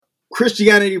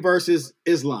Christianity versus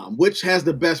Islam. Which has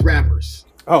the best rappers?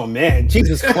 Oh man,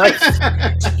 Jesus Christ.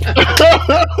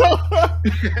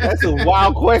 That's a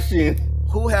wild question.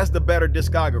 Who has the better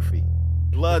discography?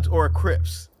 Bloods or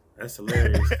Crips? That's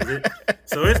hilarious.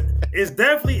 So it's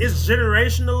definitely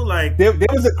generational. Like there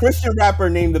was a Christian rapper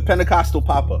named the Pentecostal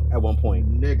Papa at one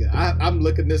point. Nigga, I'm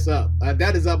looking this up.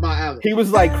 That is up my alley. He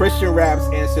was like Christian rap's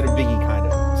answer to Biggie, kind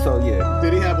of. So yeah.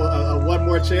 Did he have a One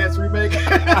More Chance remake?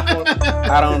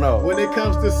 I don't know. When it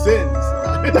comes to sins.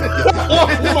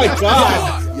 Oh my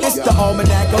God. It's the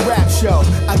Almanac of Rap Show.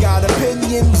 I got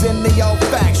opinions and they all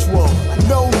factual.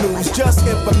 No news, just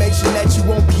information that you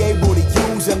won't be able to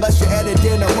use unless you're at a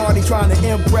dinner party trying to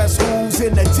impress who's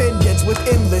in attendance with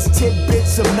endless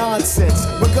tidbits of nonsense.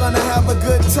 We're gonna have a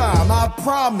good time, I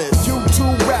promise.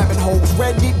 YouTube rabbit holes,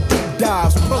 Reddit deep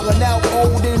dives, pulling out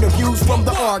old interviews from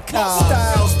the archives.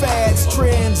 Styles, fads,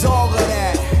 trends, all of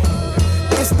that.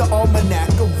 It's the Almanac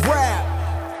of Rap.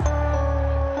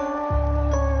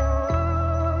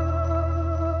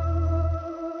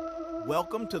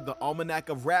 Welcome to the Almanac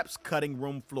of Rap's cutting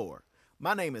room floor.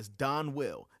 My name is Don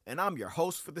Will, and I'm your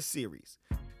host for the series.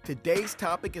 Today's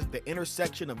topic is the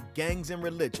intersection of gangs and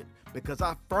religion, because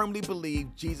I firmly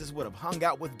believe Jesus would have hung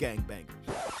out with gangbangers.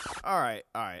 All right,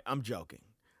 I'm joking.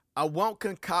 I won't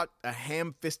concoct a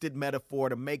ham-fisted metaphor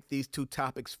to make these two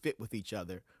topics fit with each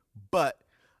other, but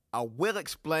I will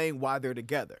explain why they're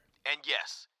together. And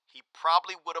yes, he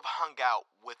probably would have hung out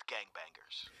with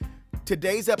gangbangers.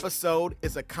 Today's episode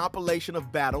is a compilation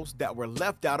of battles that were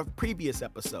left out of previous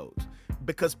episodes,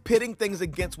 because pitting things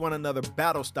against one another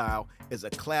battle style is a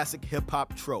classic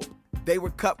hip-hop trope. They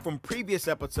were cut from previous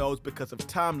episodes because of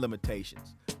time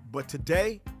limitations. But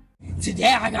today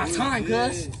I got time,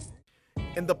 cuz.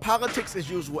 In the Politics as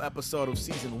Usual episode of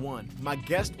Season 1, my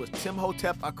guest was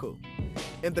Timmhotep Aku.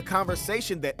 In the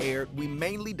conversation that aired, we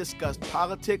mainly discussed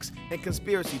politics and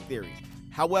conspiracy theories.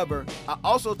 However, I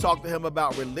also talked to him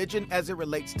about religion as it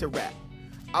relates to rap.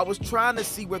 I was trying to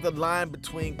see where the line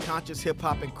between conscious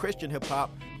hip-hop and Christian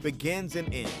hip-hop begins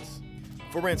and ends.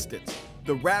 For instance,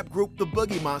 the rap group The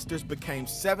Boogie Monsters became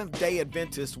Seventh-day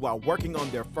Adventists while working on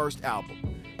their first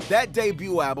album. That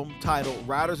debut album, titled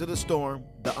Riders of the Storm,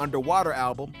 the Underwater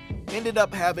album, ended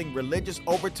up having religious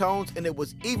overtones, and it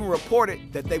was even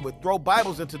reported that they would throw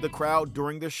Bibles into the crowd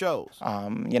during their shows.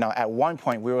 At one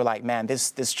point we were like, man,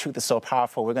 this truth is so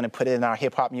powerful. We're going to put it in our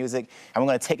hip hop music and we're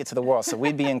going to take it to the world. So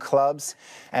we'd be in clubs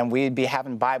and we'd be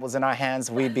having Bibles in our hands.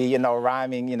 We'd be,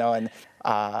 rhyming, and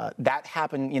that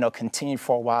happened, continued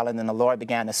for a while. And then the Lord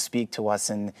began to speak to us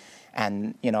and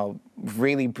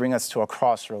really bring us to a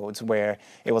crossroads where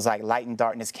it was like light and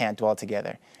darkness can't dwell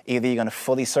together. Either you're going to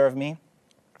fully serve me,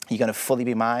 you're going to fully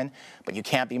be mine, but you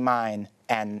can't be mine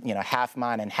and, half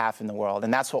mine and half in the world.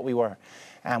 And that's what we were.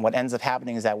 And what ends up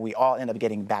happening is that we all end up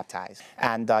getting baptized.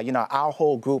 And, our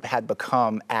whole group had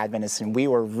become Adventists, and we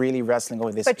were really wrestling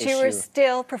over this issue. But you were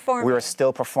still performing. We were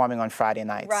still performing on Friday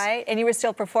nights. Right, and you were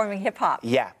still performing hip-hop.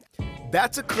 Yeah.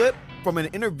 That's a clip from an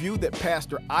interview that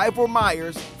Pastor Ivor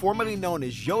Myers, formerly known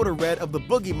as Yoda Red of the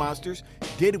Boogie Monsters,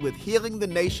 did with Healing the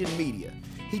Nation Media.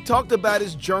 He talked about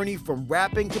his journey from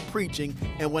rapping to preaching,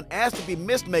 and when asked if he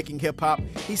missed making hip-hop,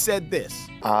 he said this.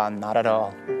 Not at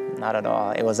all. Not at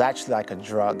all. It was actually like a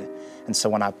drug. And so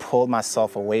when I pulled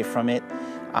myself away from it,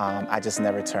 I just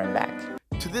never turned back.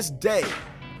 To this day,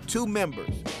 two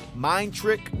members, Mind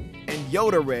Trick and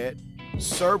Yoda Red,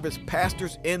 serve as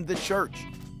pastors in the church.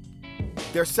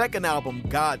 Their second album,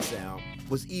 God Sound,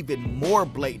 was even more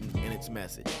blatant in its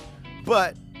message.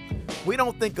 But we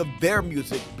don't think of their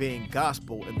music being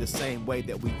gospel in the same way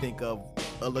that we think of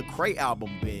a Lecrae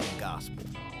album being gospel.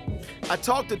 I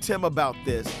talked to Tim about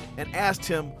this and asked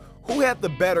him who had the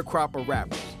better crop of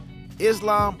rappers,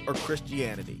 Islam or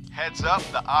Christianity. Heads up,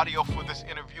 the audio for this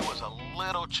interview was a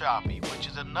little choppy, which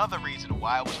is another reason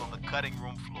why I was on the cutting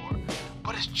room floor.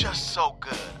 But it's just so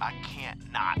good, I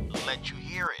can't not let you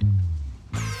hear it.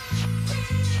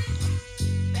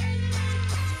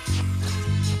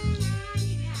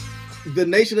 The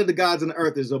Nation of the Gods and the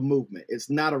Earth is a movement. It's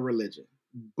not a religion,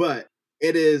 but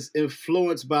it is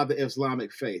influenced by the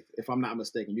Islamic faith, if I'm not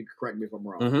mistaken. You can correct me if I'm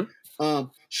wrong. Mm-hmm.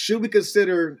 Should we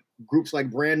consider groups like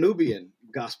Brand Nubian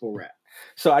gospel rap?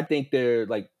 So I think they're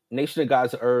like Nation of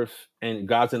Gods and Earth and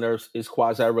Gods and Earth is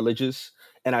quasi-religious.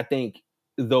 And I think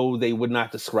though they would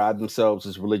not describe themselves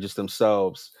as religious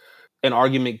themselves, an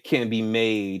argument can be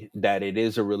made that it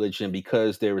is a religion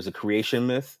because there is a creation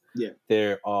myth. Yeah.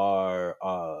 There are,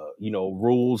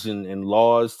 rules and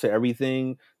laws to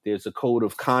everything. There's a code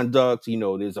of conduct,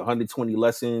 there's 120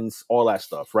 lessons, all that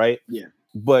stuff, right? Yeah.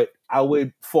 But I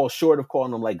would fall short of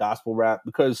calling them like gospel rap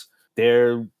because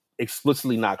they're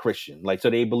explicitly not Christian. Like, so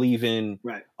they believe in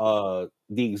Right. the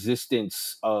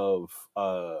existence of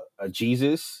a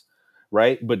Jesus,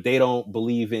 right? But they don't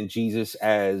believe in Jesus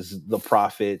as the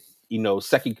prophet,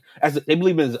 second, they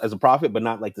believe in as a prophet, but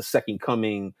not like the second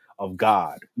coming of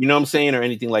God. You know what I'm saying? Or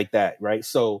anything like that, right?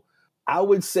 So I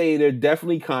would say they're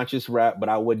definitely conscious rap, but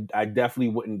I definitely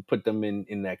wouldn't put them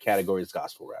in that category as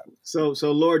gospel rap. So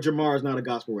Lord Jamar is not a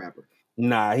gospel rapper.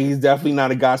 Nah, he's definitely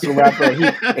not a gospel rapper.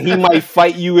 He might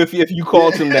fight you if you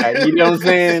called him that. You know what I'm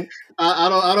saying? I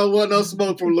don't want no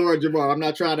smoke from Lord Jamar. I'm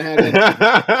not trying to have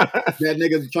that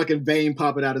nigga's fucking vein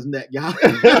popping out his neck, y'all.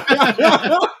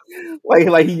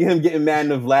 like him getting mad in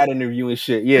the Vlad interview and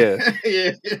shit. Yeah.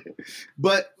 Yeah.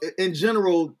 But in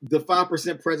general, the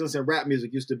 5% presence in rap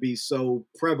music used to be so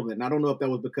prevalent. And I don't know if that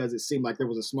was because it seemed like there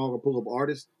was a smaller pool of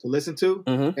artists to listen to.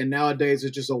 Mm-hmm. And nowadays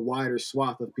it's just a wider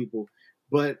swath of people.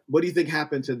 But what do you think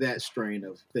happened to that strain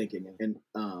of thinking and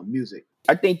music?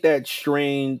 I think that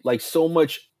strain, like so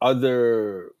much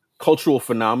other cultural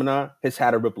phenomena, has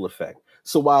had a ripple effect.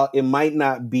 So while it might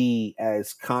not be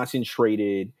as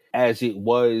concentrated as it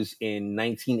was in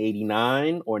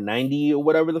 1989 or 90 or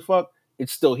whatever the fuck,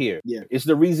 it's still here. Yeah. It's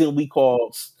the reason we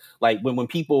call, like, when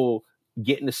people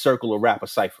get in the circle of rap a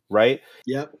cipher, right?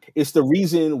 Yep. It's the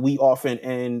reason we often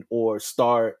end or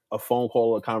start a phone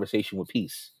call or a conversation with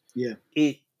peace. Yeah.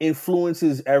 It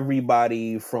influences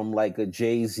everybody from like a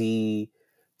Jay-Z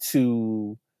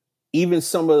to even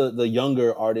some of the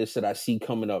younger artists that I see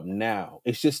coming up now.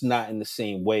 It's just not in the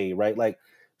same way, right? Like,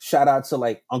 shout out to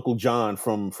like Uncle John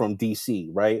from DC,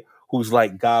 right? Who's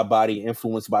like God Body,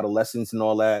 influenced by the lessons and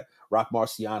all that. Rock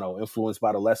Marciano, influenced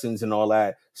by the lessons and all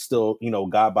that. Still,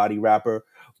 God Body rapper.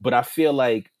 But I feel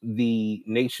like the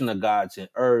Nation of Gods and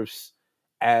Earths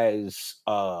as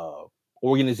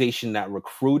organization that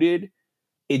recruited,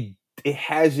 it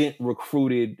hasn't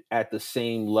recruited at the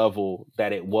same level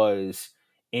that it was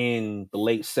in the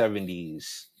late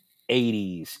 70s,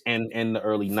 80s, and the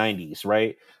early 90s,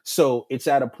 right? So it's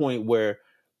at a point where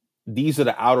these are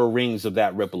the outer rings of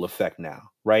that ripple effect now,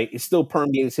 right? It still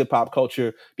permeates hip hop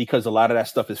culture because a lot of that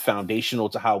stuff is foundational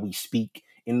to how we speak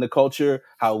in the culture,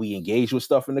 how we engage with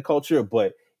stuff in the culture,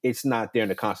 but it's not there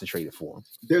in a concentrated form.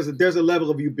 There's a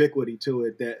level of ubiquity to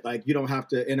it that, like, you don't have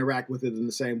to interact with it in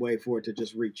the same way for it to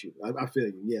just reach you. I feel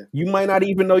you, yeah. You might not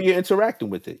even know you're interacting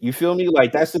with it. You feel me?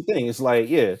 Like, that's the thing. It's like,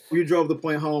 yeah. You drove the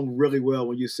point home really well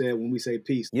when you said, when we say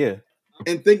peace. Yeah.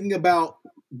 And thinking about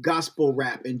gospel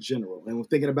rap in general, and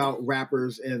thinking about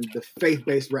rappers and the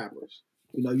faith-based rappers.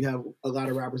 You have a lot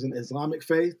of rappers in Islamic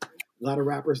faith, a lot of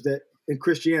rappers that in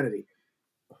Christianity.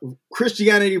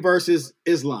 Christianity versus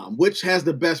Islam, which has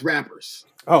the best rappers?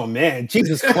 Oh man,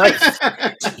 Jesus Christ.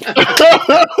 That's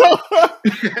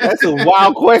a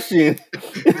wild question.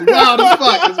 It's wild as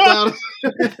fuck. It's wild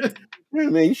as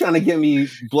Man, you trying to get me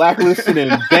blacklisted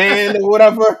and banned or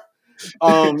whatever?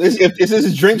 If this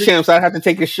is drink champs, I'd have to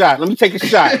take a shot. Let me take a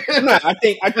shot. No, I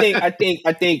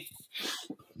think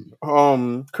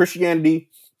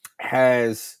Christianity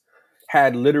has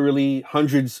had literally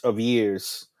hundreds of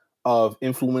years of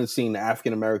influencing the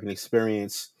African American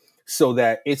experience, so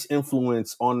that its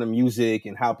influence on the music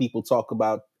and how people talk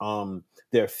about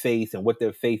their faith and what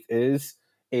their faith is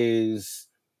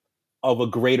of a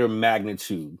greater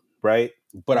magnitude, right?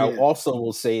 But I also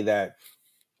will say that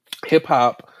hip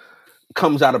hop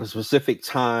comes out of a specific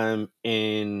time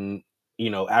in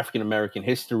African American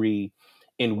history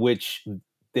in which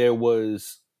there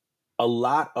was a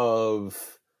lot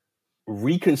of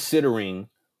reconsidering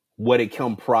what had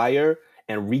come prior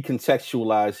and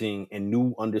recontextualizing and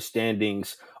new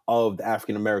understandings of the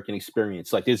African American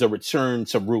experience. Like, there's a return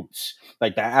to roots.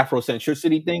 Like, the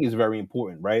Afrocentricity thing is very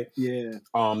important, right? Yeah.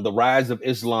 The rise of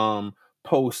Islam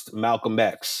post Malcolm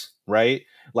X, right?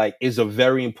 Like, is a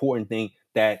very important thing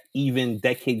that even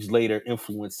decades later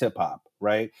influenced hip hop,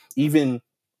 right? Even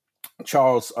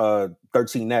Charles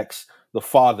 13X, the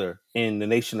father in the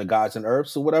Nation of Gods and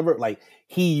Earths or whatever, like,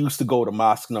 he used to go to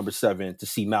Mosque Number 7 to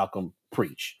see Malcolm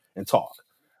preach and talk,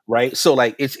 right? So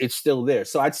like it's still there.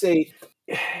 So I'd say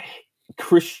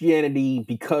Christianity,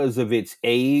 because of its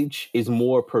age, is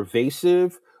more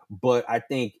pervasive, but I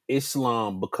think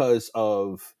Islam, because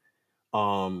of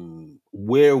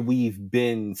where we've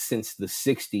been since the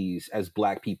 60s as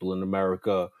Black people in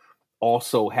America,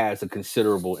 also has a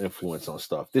considerable influence on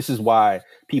stuff. This is why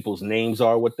people's names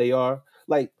are what they are.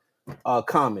 Like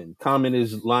Common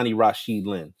is Lonnie Rashid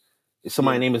Lynn. If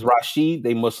somebody's name is Rashid,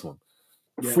 they Muslim.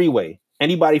 Freeway,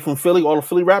 anybody from Philly, all the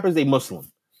Philly rappers, they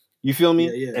Muslim. You feel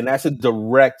me? And that's a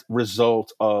direct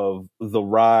result of the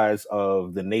rise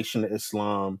of the Nation of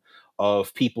Islam,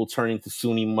 of people turning to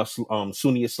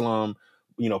Sunni Islam,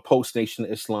 post Nation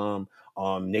of Islam,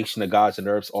 Nation of Gods and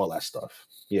Earths, all that stuff.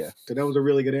 Yeah. So that was a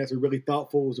really good answer, really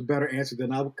thoughtful. It was a better answer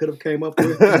than I could have came up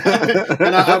with.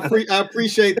 And I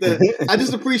appreciate I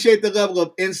just appreciate the level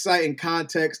of insight and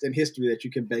context and history that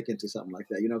you can bake into something like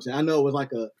that. You know what I'm saying? I know it was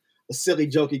like a silly,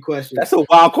 jokey question. That's a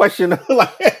wild question.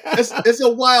 It's a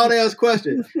wild ass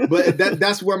question, but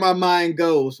that's where my mind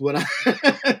goes when I.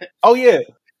 Oh yeah.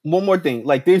 One more thing.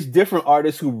 Like, there's different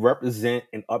artists who represent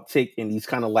an uptick in these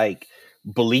kind of like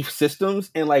belief systems,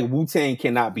 and like Wu-Tang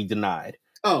cannot be denied.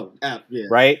 Oh, yeah.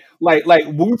 Right? Like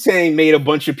Wu-Tang made a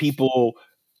bunch of people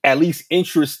at least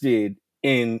interested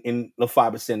in the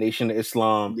 5% Nation of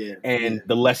Islam and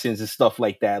the lessons and stuff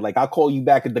like that. Like, I'll call you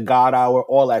back at the God Hour,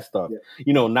 all that stuff. Yeah.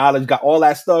 You know, Knowledge got all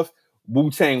that stuff.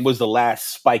 Wu-Tang was the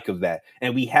last spike of that.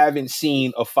 And we haven't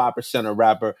seen a 5%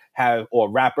 rapper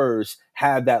rappers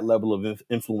have that level of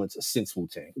influence since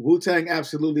Wu-Tang. Wu-Tang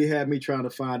absolutely had me trying to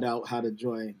find out how to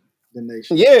join the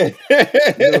Nation. Yeah.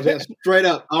 You know, straight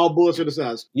up, all bullshit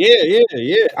aside.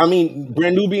 Yeah. I mean,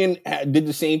 Brand Nubian did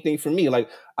the same thing for me. Like,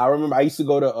 I remember I used to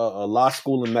go to a law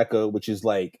school in Mecca, which is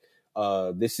like,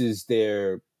 this is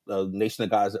their Nation of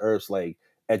Gods and Earths, like,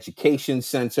 education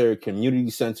center, community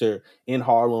center in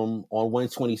Harlem on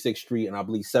 126th Street and I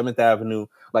believe 7th Avenue.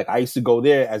 Like, I used to go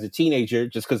there as a teenager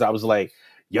just because I was like,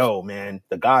 yo, man,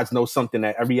 the gods know something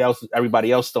that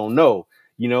everybody else don't know,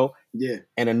 you know? Yeah.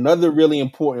 And another really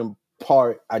important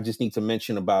part I just need to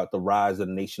mention about the rise of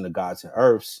the Nation of Gods and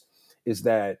Earths is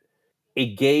that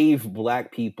it gave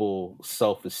Black people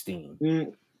self-esteem.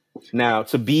 Mm. Now,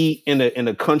 to be in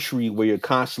a country where you're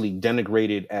constantly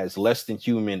denigrated as less than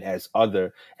human, as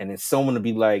other, and then someone to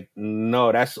be like,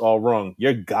 no, that's all wrong.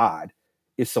 You're God.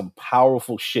 It's some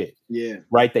powerful shit. Yeah.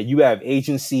 Right? That you have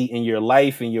agency in your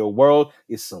life, in your world,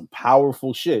 is some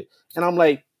powerful shit. And I'm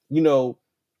like, you know,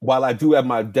 while I do have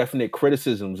my definite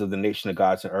criticisms of the Nation of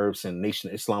Gods and Earths and Nation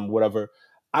of Islam, whatever,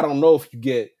 I don't know if you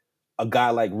get a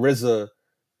guy like RZA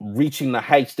reaching the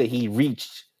heights that he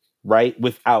reached, right,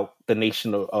 without the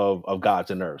Nation of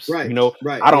Gods and Earths. Right. You know,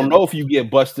 right. I don't know if you get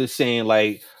busted saying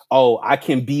like, oh, I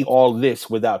can be all this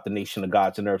without the Nation of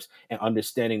Gods and Earths, and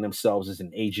understanding themselves as an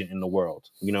agent in the world,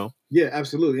 you know? Yeah,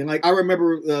 absolutely. And like, I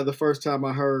remember the first time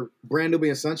I heard Brand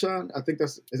Nubian Sunshine. I think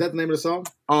is that the name of the song?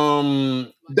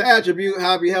 The attribute,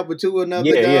 how you help with to another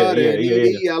God,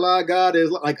 Allah God is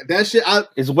like that shit.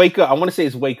 It's Wake Up. I want to say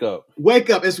it's Wake Up. Wake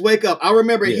Up. It's Wake Up. I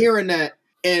remember hearing that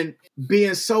and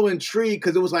being so intrigued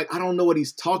because it was like, I don't know what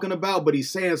he's talking about, but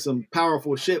he's saying some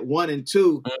powerful shit. 1 and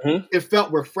 2, It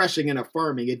felt refreshing and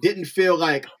affirming. It didn't feel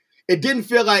like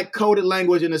coded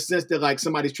language in the sense that like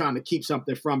somebody's trying to keep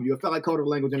something from you. It felt like coded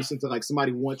language in the sense that like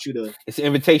somebody wants you to. It's an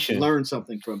invitation. Learn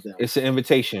something from them. It's an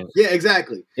invitation. Yeah,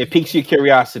 exactly. It piques your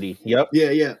curiosity. Yep.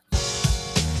 Yeah.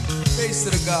 Peace to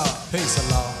the God.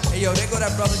 Peace, Allah. Hey, yo, there go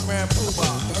that brother Grand Poobah.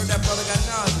 You heard that brother got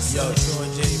knowledge. Yo, True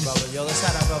and Jitty, brother. Yo, let's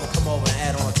have that brother come over and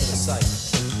add on to the site.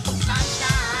 Sunshine.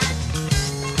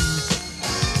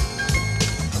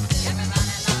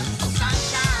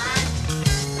 Sunshine.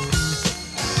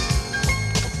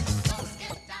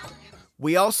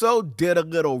 We also did a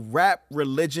little rap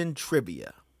religion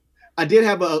trivia. I did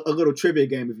have a little trivia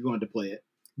game if you wanted to play it.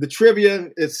 The trivia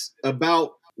is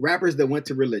about rappers that went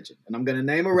to religion. And I'm going to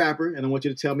name a rapper, and I want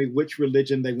you to tell me which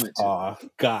religion they went to. Oh,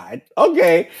 God.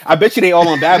 Okay. I bet you they all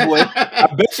on Bad Boy. I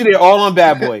bet you they're all on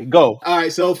Bad Boy. Go. All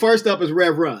right, so first up is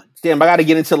Rev Run. Damn, I got to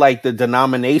get into, like, the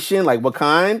denomination. Like, what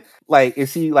kind? Like,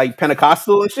 is he, like,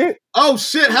 Pentecostal and shit? Oh,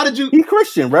 shit. How did you... He's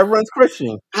Christian. Rev Run's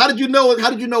Christian. How did you know it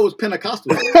was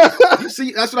Pentecostal? You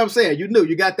see, that's what I'm saying. You knew.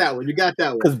 You got that one.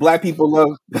 Because Black people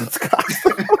love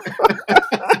Pentecostal.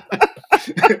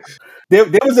 There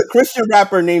was a Christian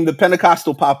rapper named the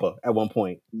Pentecostal Papa at one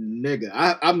point. Nigga,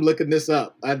 I'm looking this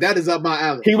up. That is up my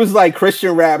alley. He was like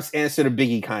Christian rap's answer to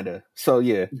Biggie, kind of. So,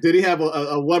 yeah. Did he have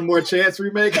a One More Chance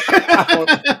remake?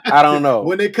 I don't know.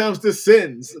 When it comes to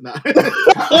sins. Nah.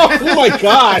 Oh, my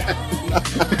God.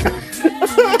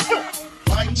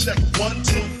 Mic check 1,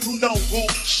 2. You know who?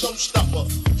 Showstopper.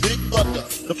 Big Butter.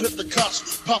 The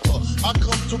Pentecostal Papa. I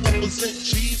come to represent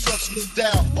Jesus. Move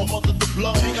down. My mother the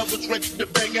blood. I was ready to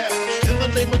bang out. In the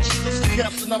name of Jesus,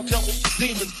 casting out devils and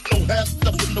demons. No half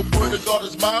nothing. The word of God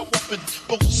is my weapon.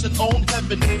 Focusing on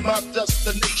heaven. My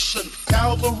destination.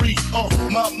 Calvary.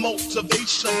 My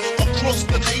motivation. Across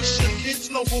the nation. Kids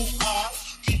know who I.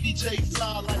 DJ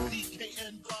fly like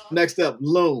DKN. Next up,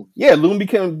 Loon. Yeah, Loon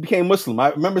became Muslim. I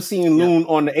remember seeing Loon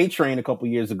on the A Train a couple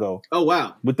years ago. Oh,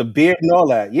 wow. With the beard and all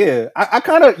that. Yeah. I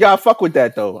kind of, I fuck with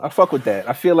that, though. I fuck with that.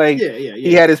 I feel like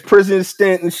he had his prison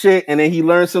stint and shit, and then he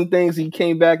learned some things. He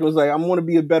came back and was like, I want to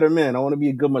be a better man. I want to be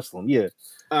a good Muslim. Yeah.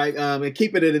 All right, and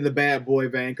keeping it in the bad boy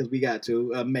vein, because we got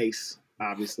to, Mace.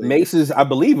 obviously. Mace is, I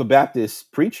believe, a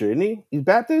Baptist preacher, isn't he? He's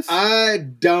Baptist? I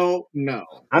don't know.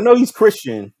 I know he's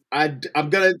Christian. I'm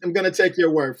gonna take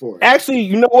your word for it. Actually,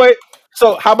 you know what?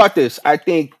 So how about this? I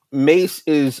think Mace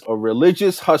is a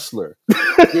religious hustler.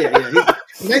 Yeah.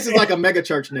 Mace is like a mega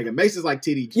church nigga. Mace is like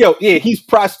TDG. Yo, yeah, he's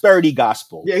prosperity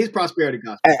gospel. Yeah, he's prosperity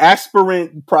gospel. An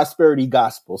aspirant prosperity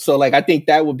gospel. So, like, I think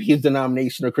that would be his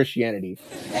denomination of Christianity.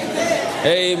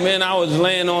 Hey, man, I was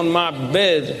laying on my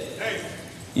bed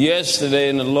yesterday,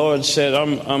 and the Lord said,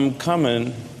 I'm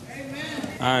coming.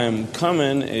 I am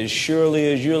coming as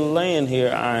surely as you're laying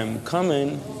here. I am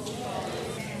coming.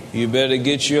 You better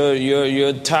get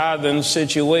your tithing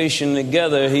situation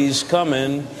together. He's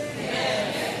coming.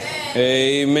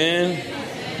 Amen.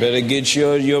 Better get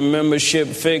your membership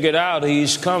figured out.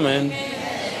 He's coming.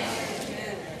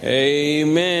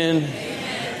 Amen.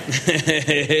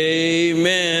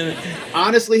 Amen.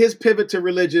 Honestly, his pivot to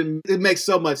religion, it makes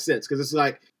so much sense because it's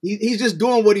like he's just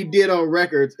doing what he did on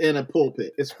records in a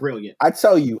pulpit. It's brilliant. I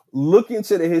tell you, look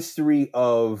into the history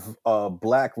of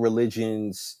Black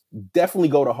religions. Definitely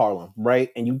go to Harlem, right?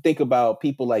 And you think about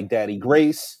people like Daddy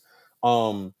Grace.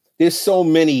 There's so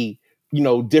many,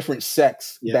 different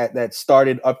sects that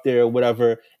started up there or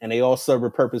whatever, and they all serve a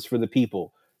purpose for the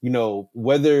people.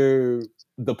 Whether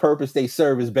the purpose they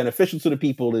serve is beneficial to the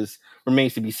people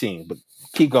remains to be seen. But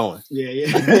keep going.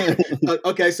 Yeah.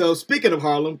 Okay, so speaking of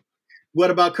Harlem,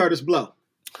 what about Curtis Blow?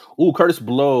 Ooh, Curtis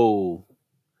Blow.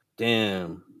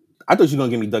 Damn. I thought you were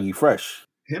going to give me Dougie Fresh.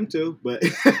 Him too, but...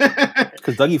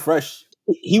 Because Dougie Fresh,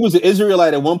 he was an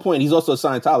Israelite at one point. He's also a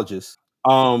Scientologist.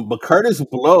 But Curtis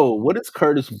Blow, what does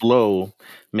Curtis Blow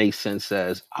make sense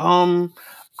as? I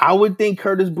would think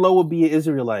Curtis Blow would be an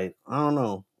Israelite. I don't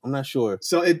know. I'm not sure.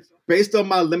 So based on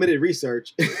my limited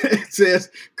research, it says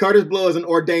Curtis Blow is an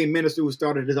ordained minister who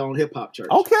started his own hip hop church.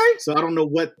 Okay. So I don't know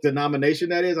what denomination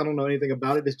that is. I don't know anything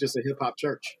about it. It's just a hip hop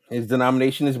church. His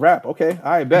denomination is rap. Okay.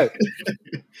 I bet.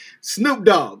 Snoop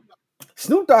Dogg.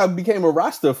 Snoop Dogg became a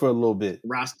Rasta for a little bit.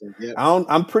 Rasta, yeah.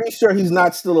 I'm pretty sure he's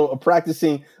not still a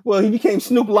practicing. Well, he became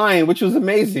Snoop Lion, which was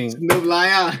amazing. Snoop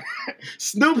Lion.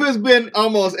 Snoop has been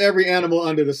almost every animal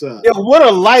under the sun. Yo, what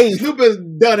a life. Snoop has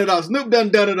done it all. Snoop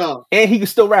done it all. And he can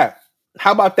still rap.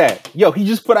 How about that? Yo, he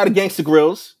just put out a Gangsta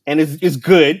Grills, and it's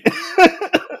good.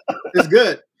 It's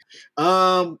good.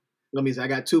 Let me see. I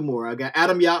got two more. I got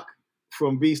Adam Yauch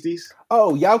from Beasties.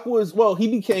 Oh, Yauch he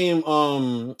became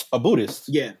a Buddhist.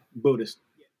 Yeah, Buddhist.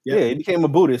 Yep. Yeah, he became a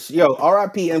Buddhist. Yo,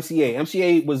 R.I.P. MCA.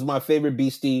 MCA was my favorite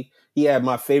Beastie. He had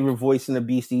my favorite voice in the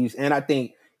Beasties, and I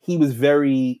think he was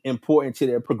very important to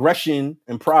their progression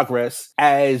and progress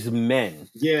as men.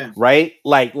 Yeah. Right?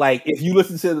 Like if you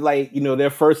listen to their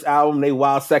first album, they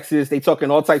wild sexist, they talking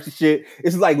all types of shit.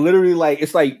 It's like literally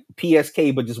it's like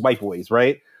PSK, but just white boys,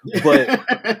 right? But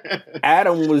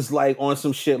Adam was like on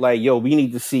some shit like, yo, we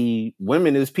need to see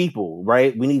women as people,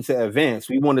 right? We need to advance.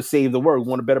 We want to save the world. We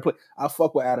want a better place. I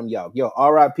fuck with Adam Yauch. Yo,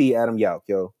 R.I.P. Adam Yauch,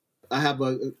 yo. I have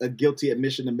a guilty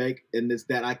admission to make, and it's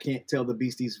that I can't tell the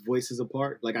Beasties' voices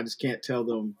apart. Like, I just can't tell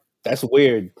them. That's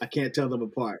weird. I can't tell them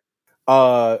apart.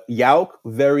 Yauch,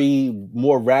 very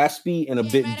more raspy and a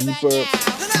bit deeper.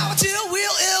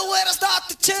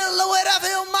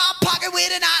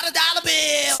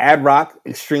 Ad Rock,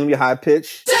 extremely high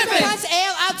pitch.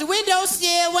 Out the window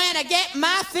still when I get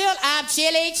my fill, I'm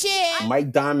chilly chill.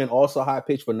 Mike Diamond, also high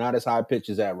pitch, but not as high pitch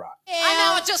as Ad Rock. I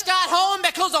know I just got home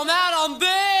because I'm out on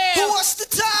bail. What's the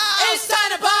time? It's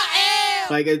time to buy ale.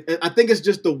 Like, I think it's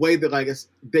just the way that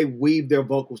they weave their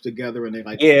vocals together, and they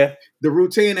the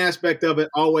routine aspect of it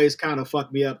always kind of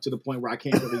fucked me up to the point where I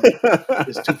can't really.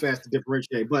 It's too fast to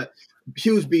differentiate. But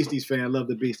huge Beasties fan, love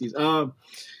the Beasties.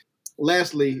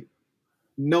 Lastly,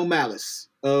 No Malice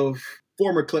of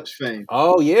former Clips fame.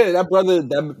 Oh yeah,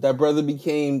 that brother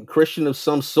became Christian of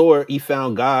some sort. He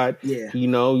found God. Yeah,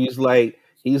 he's like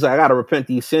I gotta repent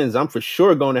these sins. I'm for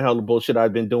sure going to hell the bullshit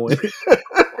I've been doing.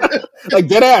 Like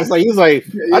dead ass. Like he's like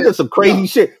I did some crazy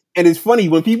shit. And it's funny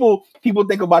when people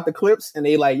think about the Clips and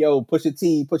they like, yo, Pusha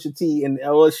T, and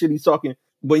all that shit he's talking.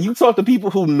 When you talk to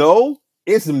people who know,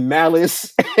 it's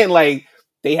Malice and like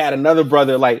they had another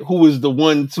brother like who was the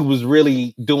one who was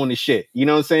really doing the shit. You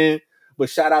know what I'm saying? But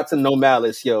shout out to No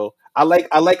Malice, yo. I like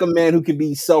a man who can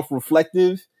be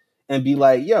self-reflective and be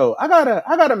like, yo, I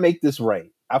gotta make this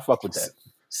right. I fuck with that.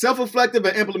 Self-reflective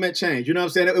and implement change. You know what I'm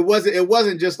saying? It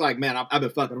wasn't just like, man, I've been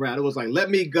fucking around. It was like,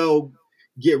 let me go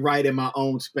get right in my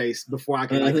own space before I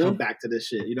can come back to this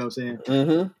shit. You know what I'm saying?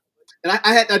 Mm-hmm. And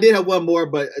I did have one more,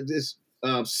 but it's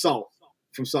Salt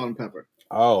from Salt and Pepper.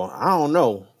 Oh, I don't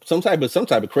know. Some type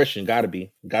of Christian, gotta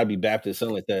be Baptist,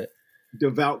 something like that.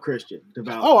 Devout Christian.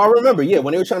 Oh, I remember. Yeah,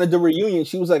 when they were trying to do a reunion,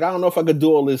 she was like, I don't know if I could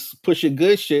do all this push it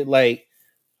good shit. Like,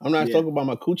 I'm not talking about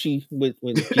my coochie with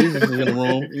Jesus is in the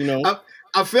room, you know.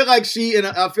 I feel like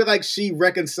she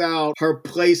reconciled her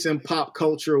place in pop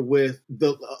culture with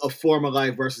a former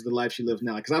life versus the life she lives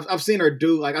now. Because I've seen her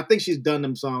do, like, I think she's done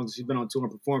them songs. She's been on tour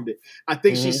and performed it. I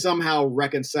think she somehow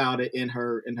reconciled it in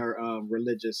her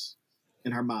religious,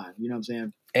 in her mind. You know what I'm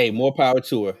saying? Hey, more power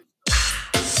to her.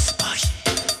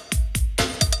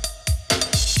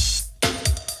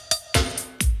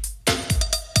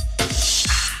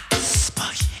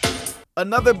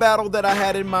 Another battle that I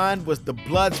had in mind was the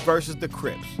Bloods versus the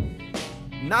Crips.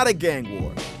 Not a gang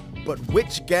war, but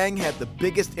which gang had the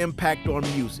biggest impact on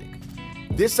music.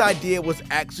 This idea was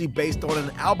actually based on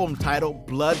an album titled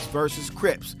Bloods vs.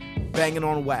 Crips, Bangin'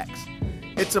 on Wax.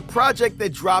 It's a project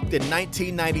that dropped in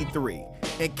 1993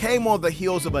 and came on the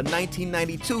heels of a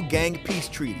 1992 gang peace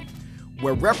treaty,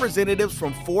 where representatives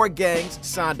from 4 gangs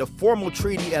signed a formal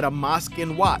treaty at a mosque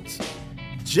in Watts.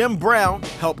 Jim Brown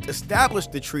helped establish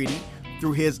the treaty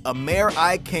through his Amer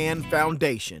I Can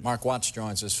Foundation. Mark Watts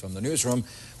joins us from the newsroom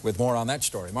with more on that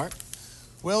story. Mark?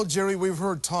 Well, Jerry, we've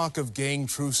heard talk of gang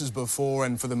truces before,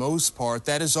 and for the most part,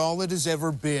 that is all it has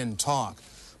ever been, talk.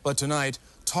 But tonight,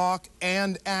 talk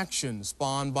and action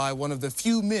spawned by one of the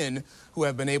few men who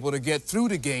have been able to get through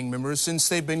to gang members since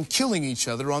they've been killing each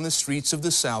other on the streets of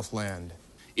the Southland.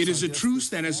 It is a truce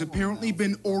that has apparently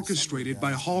been orchestrated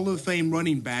by Hall of Fame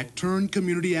running back turned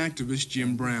community activist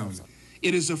Jim Brown.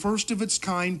 It is a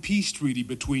first-of-its-kind peace treaty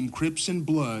between Crips and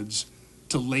Bloods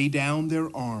to lay down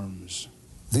their arms.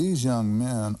 These young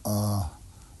men are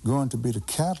going to be the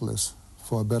catalyst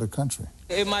for a better country.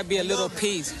 It might be a little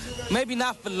peace. Maybe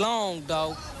not for long,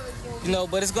 though,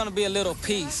 but it's going to be a little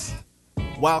peace.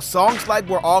 While songs like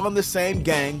We're All in the Same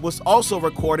Gang was also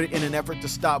recorded in an effort to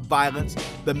stop violence,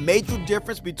 the major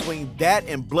difference between that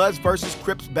and Bloods vs.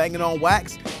 Crips Bangin' on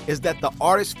Wax is that the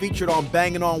artists featured on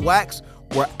Bangin' on Wax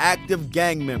were active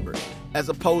gang members, as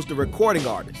opposed to recording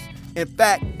artists. In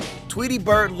fact, Tweety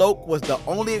Bird Loke was the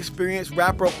only experienced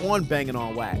rapper on Bangin'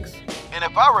 on Wax. And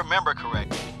if I remember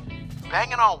correctly,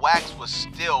 Bangin' on Wax was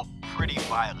still pretty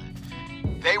violent.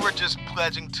 They were just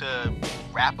pledging to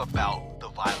rap about the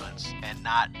violence and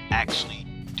not actually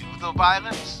do the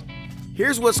violence.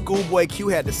 Here's what Schoolboy Q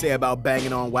had to say about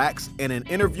Bangin' on Wax in an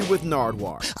interview with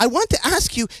Nardwuar. I want to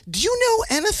ask you, do you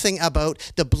know anything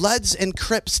about the Bloods and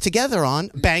Crips together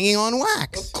on Bangin' on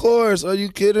Wax? Of course. Are you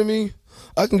kidding me?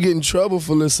 I can get in trouble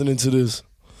for listening to this.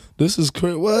 This is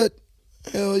crazy. What?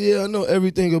 Hell yeah, I know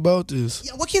everything about this.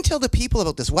 Yeah, what can you tell the people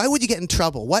about this? Why would you get in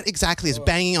trouble? What exactly is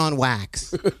Banging on Wax?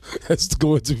 That's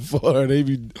going too far. They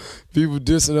be people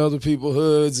dissing other people's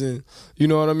hoods, and you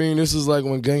know what I mean? This is like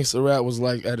when gangster rap was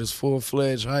like at its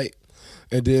full-fledged height.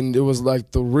 And then it was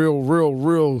like the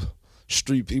real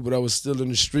street people that was still in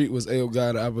the street was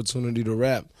got the opportunity to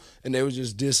rap. And they were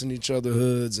just dissing each other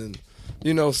hoods and,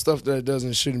 stuff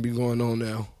that shouldn't be going on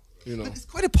now. But it's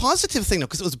quite a positive thing, though,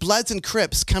 because it was Bloods and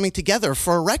Crips coming together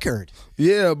for a record.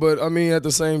 Yeah, but, at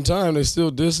the same time, they're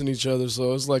still dissing each other,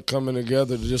 so it's like coming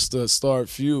together just to start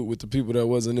feud with the people that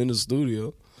wasn't in the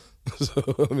studio. So,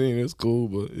 it's cool,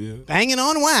 but, yeah. Banging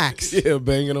on Wax. Yeah,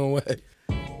 Banging on Wax.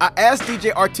 I asked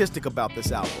DJ R-Tistic about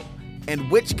this album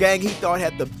and which gang he thought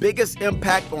had the biggest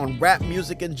impact on rap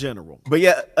music in general. But,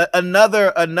 yeah,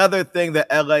 another thing that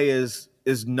LA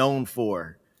is known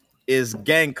for is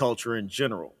gang culture in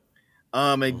general.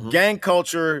 Gang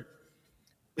culture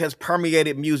has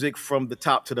permeated music from the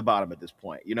top to the bottom at this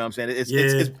point. You know what I'm saying?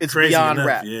 It's beyond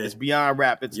rap. Yeah. It's beyond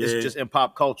rap. It's just in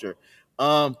pop culture.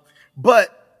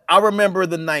 But I remember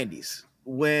the 90s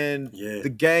when the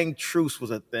gang truce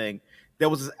was a thing. There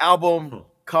was this album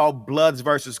called Bloods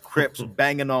vs. Crips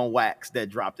Bangin' on Wax that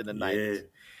dropped in the 90s.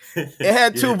 It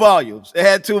had two volumes.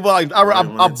 I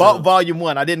bought volume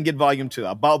 1. I didn't get volume 2.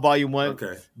 I bought volume 1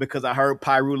 because I heard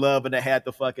Pyru Love and it had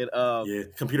the fucking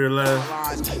Computer Love.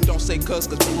 Don't say cuz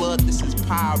blood, this is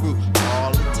Pyru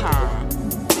all the time.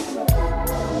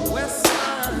 West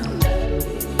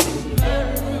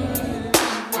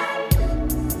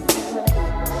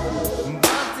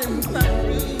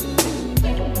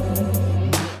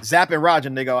Zapp and Roger,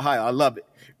 nigga, Ohio. I love it.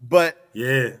 But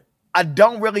I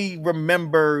don't really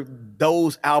remember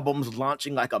those albums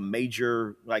launching like a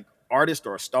major artist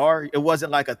or a star. It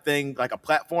wasn't like a thing, like a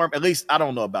platform. At least I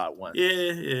don't know about one. Yeah.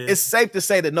 It's safe to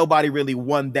say that nobody really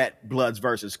won that Bloods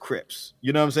versus Crips.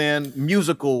 You know what I'm saying?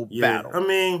 Musical battle.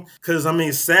 Because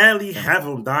sadly, half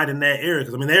of them died in that era.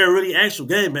 Because they were really actual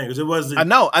gangbangers. It wasn't. I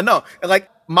know. And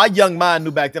my young mind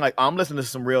knew back then. I'm listening to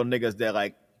some real niggas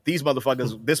that these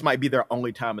motherfuckers. This might be their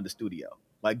only time in the studio.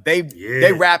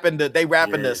 They rapping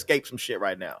to escape some shit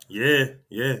right now. Yeah.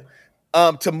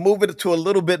 To move it to a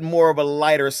little bit more of a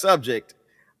lighter subject,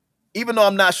 even though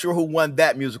I'm not sure who won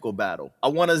that musical battle, I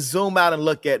want to zoom out and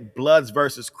look at Bloods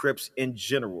versus Crips in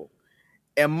general.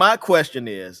 And my question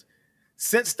is,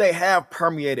 since they have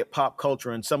permeated pop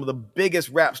culture and some of the biggest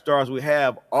rap stars we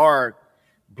have are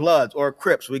Bloods or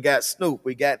Crips, we got Snoop,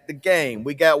 we got The Game,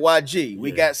 we got YG,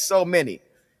 we got so many.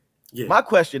 Yeah. My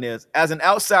question is, as an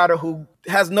outsider who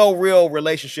has no real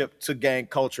relationship to gang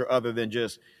culture other than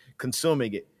just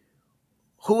consuming it,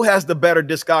 who has the better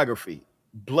discography,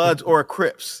 Bloods or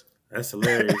Crips? That's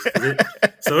hilarious.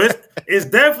 So it's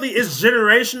definitely it's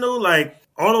generational, like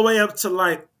all the way up to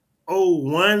like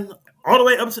 01, all the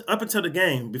way up until the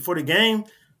Game. Before the Game,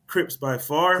 Crips by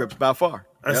far. Crips by far.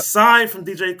 Aside from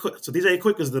DJ Quick. So DJ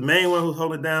Quick is the main one who's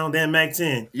holding it down, then Mac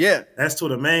 10. Yeah. That's two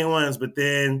of the main ones. But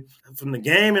then from the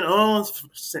Game and on,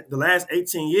 the last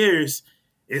 18 years,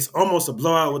 it's almost a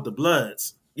blowout with the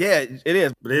Bloods. Yeah, it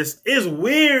is. But it's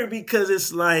weird because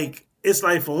it's like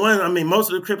for one, I mean,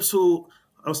 most of the Crips who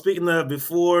I'm speaking of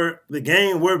before the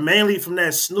Game were mainly from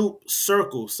that Snoop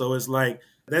circle. So it's like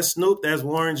that's Snoop, that's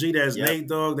Warren G, that's Nate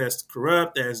Dogg, that's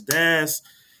Corrupt, that's Das.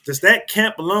 Just that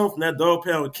camp alone from that Dog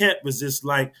Pound camp was just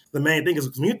like the main thing.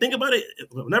 Because when you think about it,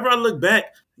 whenever I look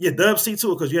back, Dub C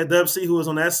too, because you had Dub C who was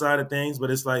on that side of things,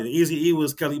 but it's like the Easy E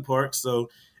was Kelly Park.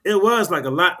 So it was like a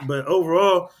lot, but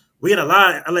overall, we had a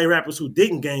lot of LA rappers who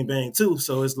didn't gangbang too.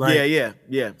 So it's like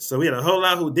yeah. So we had a whole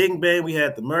lot who didn't bang. We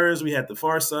had the Murs, we had the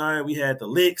Far Side, we had the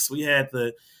Licks, we had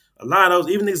a lot of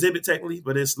those, even Exhibit technically.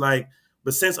 But it's like,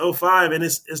 but since 05, and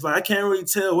it's like I can't really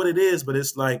tell what it is, but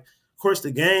it's like, of course,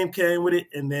 the Game came with it,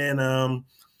 and then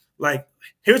like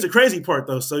here's the crazy part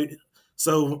though. So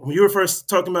when you were first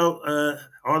talking about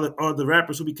all the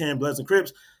rappers who became Bloods and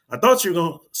Crips, I thought you were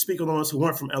gonna speak on the ones who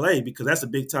weren't from LA because that's a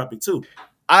big topic too.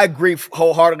 I agree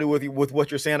wholeheartedly with you with what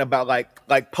you're saying about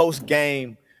like post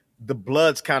Game, the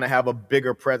Bloods kind of have a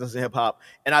bigger presence in hip hop,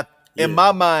 and in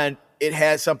my mind, it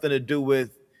had something to do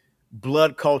with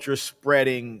blood culture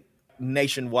spreading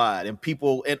nationwide and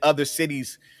people in other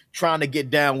cities trying to get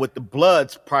down with the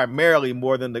Bloods primarily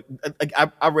more than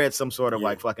I read some sort of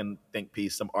like fucking think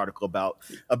piece, some article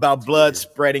about blood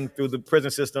spreading through the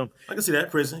prison system. I can see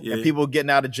that prison, and people getting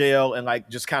out of jail and like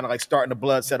just kind of like starting a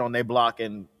blood set on their block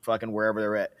and fucking wherever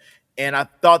they're at. And I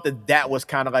thought that was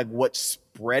kind of like what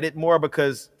spread it more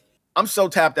because I'm so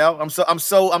tapped out. I'm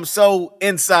so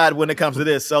inside when it comes to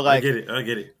this. So like I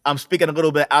get it. I'm speaking a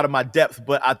little bit out of my depth,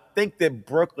 but I think that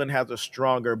Brooklyn has a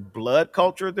stronger blood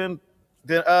culture than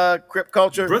Crip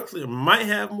culture. Brooklyn might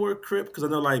have more Crip because I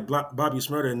know like Bobby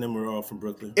Shmurda and them were all from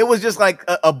Brooklyn. It was just like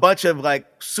a bunch of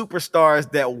like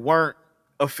superstars that weren't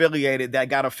affiliated that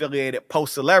got affiliated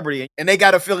post celebrity and they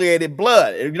got affiliated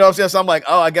Blood. You know what I'm saying? So I'm like,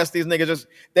 oh, I guess these niggas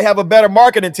they have a better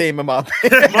marketing team in my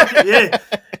opinion. Yeah,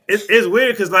 it's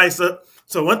weird because like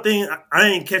so one thing I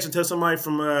ain't catch until somebody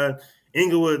from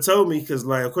Inglewood told me because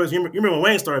like of course you remember when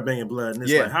Wayne started banging Blood and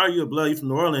it's like how are you a Blood? You from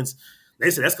New Orleans? They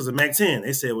said that's because of Mac 10.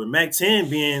 They said with Mac 10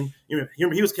 being,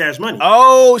 he was Cash Money.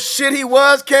 Oh shit, he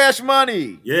was Cash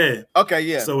Money. Yeah. Okay,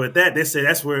 yeah. So with that, they said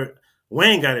that's where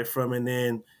Wayne got it from. And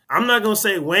then I'm not gonna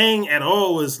say Wayne at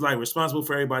all was like responsible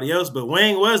for everybody else, but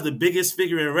Wayne was the biggest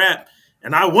figure in rap.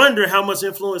 And I wonder how much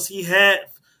influence he had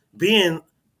being,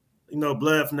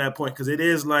 Blood from that point. Cause it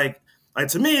is like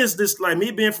to me, it's this like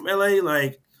me being from LA,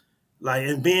 like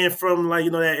and being from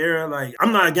that era, like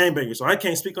I'm not a gangbanger, so I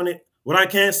can't speak on it. What I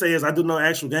can say is I do know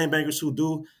actual gangbangers who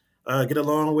do get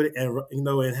along with it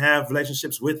and have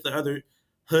relationships with the other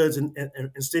hoods and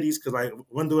cities. Because like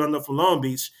one dude I know from Long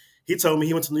Beach, he told me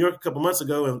he went to New York a couple months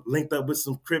ago and linked up with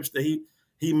some Crips that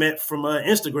he met from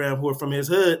Instagram who are from his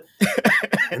hood.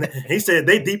 And he said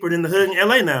they deeper than the hood in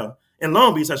LA now. In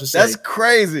Long Beach, I should say. That's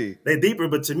crazy. They deeper,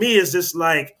 but to me, it's just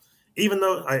like, even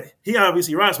though he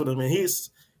obviously rocks with him and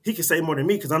he can say more than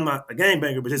me because I'm not a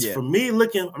gangbanger, but just for me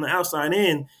looking on the outside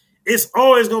in, it's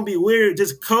always going to be weird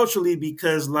just culturally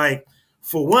because, like,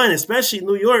 for one, especially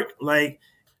New York, like,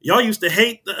 y'all used to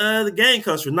hate the gang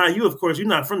culture. Not you, of course. You're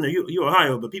not from there. You're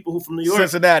Ohio, but people who from New York.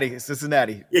 Cincinnati.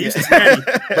 Yeah, you Cincinnati.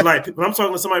 But, like, when I'm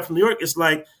talking to somebody from New York, it's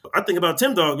like, I think about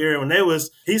Tim Dog era when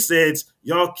he said,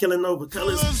 y'all killing over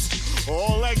colors.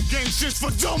 All that gang shit's for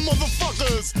dumb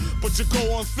motherfuckers. But you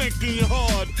go on thinking you're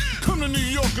hard. Come to New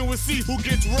York and we'll see who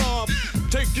gets robbed.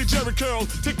 Take your Jerry curl,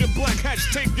 take your black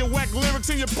hats, take your whack lyrics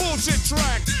and your bullshit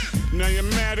tracks. Now you're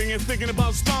mad and you're thinking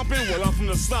about stomping. Well, I'm from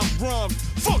the South Bronx.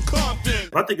 Fuck Compton.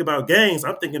 When I think about gangs,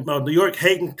 I'm thinking about New York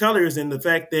hating colors and the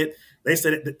fact that they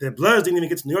said that the Bloods didn't even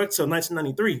get to New York until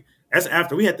 1993. That's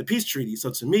after we had the peace treaty.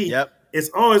 So to me, it's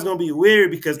always going to be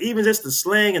weird because even just the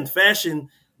slang and fashion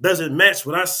doesn't match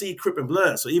what I see Crip and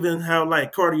Blood. So even how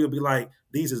like Cardi will be like,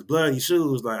 these is bloody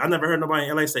shoes. Like I never heard nobody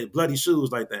in LA say bloody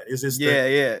shoes like that. It's just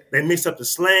they mix up the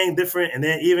slang different. And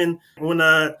then even when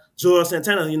Joel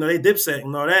Santana, they Dipset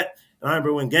and all that. And I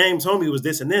remember when Game's homie was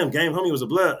dissing them, Game homie was a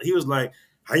blood. He was like,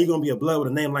 how you gonna be a blood with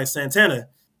a name like Santana?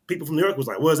 People from New York was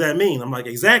like, what does that mean? I'm like,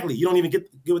 exactly. You don't even get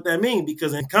what that mean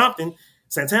because in Compton,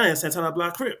 Santana and Santana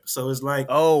Block Crip. So it's like,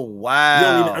 oh wow, you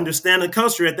don't even understand the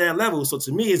culture at that level. So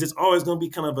to me, it's always going to be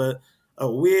kind of a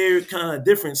weird kind of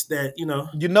difference that You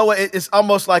know what? It's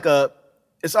almost like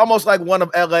one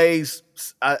of LA's.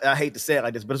 I hate to say it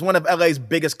like this, but it's one of LA's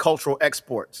biggest cultural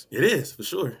exports. It is for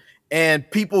sure, and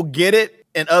people get it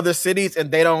in other cities,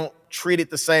 and they don't treat it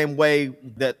the same way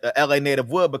that the LA native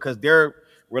would because their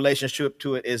relationship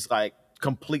to it is like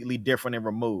completely different and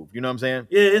removed. You know what I'm saying?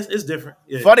 Yeah, it's different.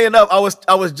 Yeah. Funny enough, I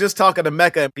was just talking to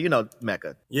Mecca. You know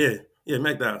Mecca. Yeah,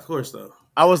 Mecca, of course, though.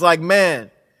 I was like,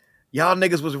 man, y'all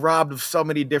niggas was robbed of so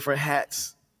many different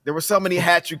hats. There were so many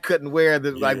hats you couldn't wear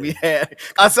that like we had.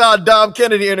 I saw a Dom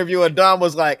Kennedy interview and Dom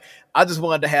was like, I just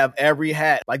wanted to have every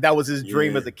hat. Like that was his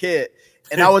dream as a kid.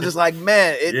 And I was just like,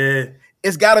 man,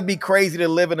 it's got to be crazy to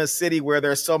live in a city where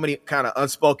there's so many kind of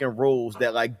unspoken rules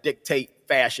that like dictate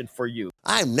fashion for you.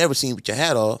 I've never seen you with your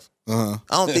hat off. I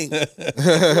don't think. You know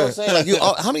what I'm saying?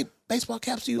 Like how many baseball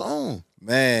caps do you own?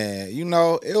 Man,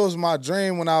 it was my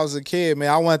dream when I was a kid,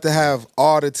 man. I wanted to have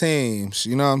all the teams.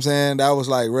 You know what I'm saying? That was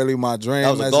like really my dream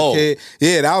as a kid.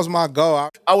 Yeah, that was my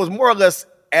goal. I was more or less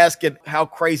asking how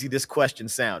crazy this question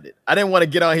sounded. I didn't want to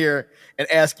get on here and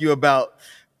ask you about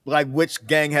like which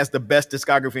gang has the best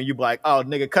discography, and you be like, oh,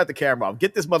 nigga, cut the camera off.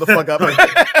 Get this motherfucker up.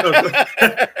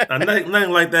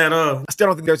 Nothing like that. I still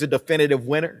don't think there's a definitive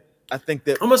winner. I think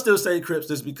that I'm going to still say Crips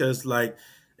just because, like,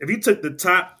 if you took the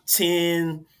top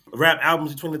 10 rap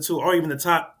albums between the two, or even the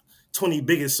top 20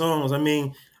 biggest songs, I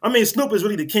mean, Snoop is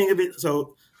really the king of it,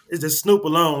 so it's just Snoop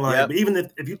alone. Like, but even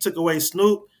if you took away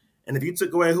Snoop, and if you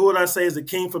took away, who would I say is the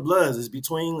king for Bloods? It's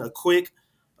between a Quick,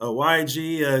 a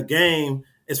YG, a Game.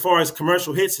 As far as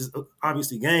commercial hits, is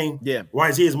obviously Game. Yeah.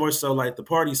 YG is more so like the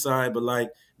party side, but like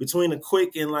between a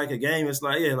Quick and like a Game, it's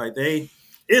like,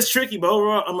 it's tricky, but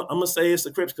overall, I'm going to say it's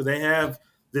the Crips because they have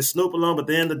this Snoop alone, but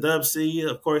then the Dub C,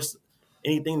 of course,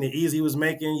 anything that Easy was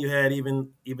making, you had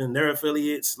even their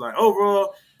affiliates. Like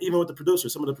overall, even with the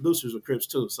producers, some of the producers were Crips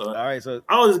too. So, all right, so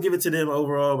I'll just give it to them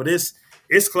overall, but it's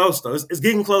close though. It's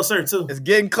getting closer too. It's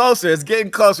getting closer.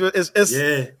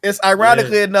 It's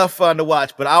ironically enough fun to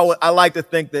watch, but I like to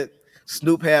think that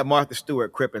Snoop had Martha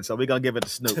Stewart cripping, so we're gonna give it to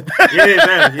Snoop.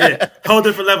 Yeah. Whole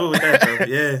different level with that though.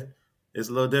 Yeah. It's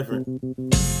a little different.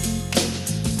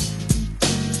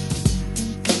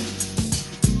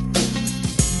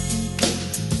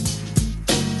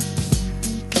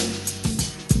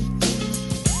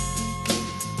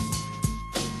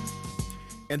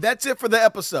 And that's it for the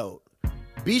episode.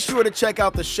 Be sure to check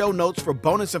out the show notes for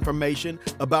bonus information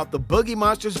about the Boogie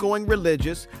Monsters Going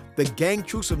Religious, the Gang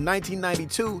Truce of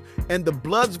 1992, and the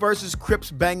Bloods vs.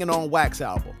 Crips Banging on Wax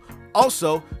album.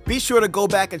 Also, be sure to go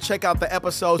back and check out the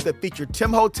episodes that feature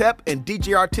Timmhotep and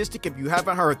DJ R-Tistic if you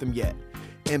haven't heard them yet.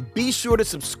 And be sure to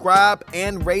subscribe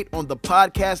and rate on the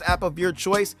podcast app of your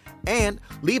choice, and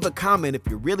leave a comment if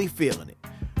you're really feeling it.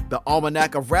 The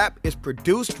Almanac of Rap is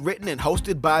produced, written, and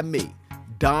hosted by me,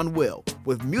 Don Will,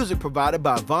 with music provided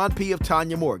by Von P. of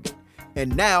Tanya Morgan.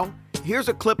 And now, here's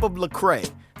a clip of Lecrae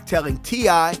telling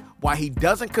T.I. why he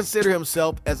doesn't consider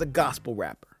himself as a gospel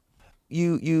rapper.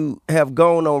 You have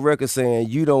gone on record saying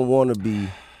you don't want to be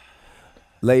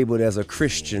labeled as a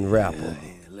Christian rapper.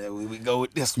 We go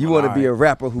with this one. You want to be a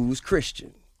rapper who's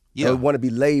Christian. Yeah. You want to be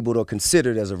labeled or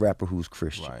considered as a rapper who's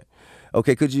Christian. Right.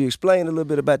 Okay, could you explain a little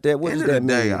bit about that? What does that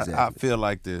mean exactly? I feel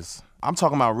like this. I'm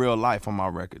talking about real life on my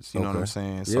records. You know what I'm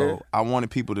saying? So I wanted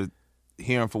people to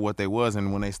hear them for what they was,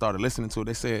 and when they started listening to it,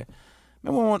 they said,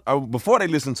 man, before they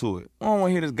listened to it, I don't want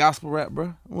to hear this gospel rap,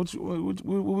 bro. What we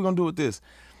going to do with this?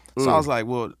 So I was like,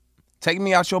 well, take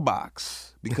me out your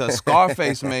box, because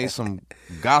Scarface made some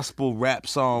gospel rap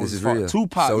songs. This is real.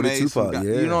 Tupac so made Tupac, some,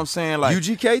 you know what I'm saying? Like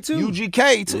UGK too.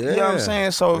 UGK too. You know what I'm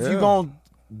saying? So if you going,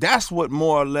 that's what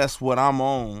more or less what I'm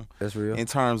on. That's real. In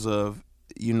terms of,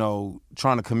 you know,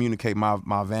 trying to communicate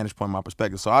my vantage point, my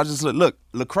perspective. So I just look,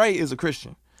 Lecrae is a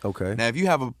Christian. Okay. Now if you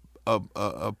have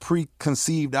a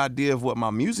preconceived idea of what my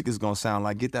music is gonna sound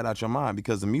like, get that out your mind,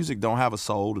 because the music don't have a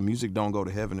soul, the music don't go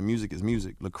to heaven, the music is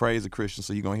music. Lecrae is a Christian,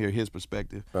 so you're gonna hear his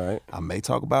perspective. Right. I may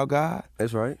talk about God.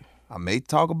 That's right. I may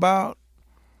talk about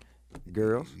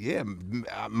girls. Yeah,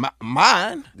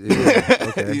 mine. Yeah.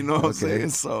 Okay. You know what I'm saying?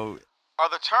 So are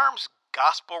the terms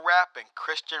gospel rap and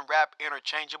Christian rap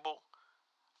interchangeable?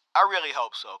 I really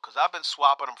hope so, because I've been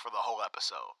swapping them for the whole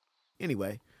episode.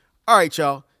 Anyway, All right,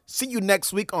 y'all. See you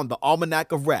next week on the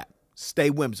Almanac of Rap.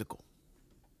 Stay whimsical.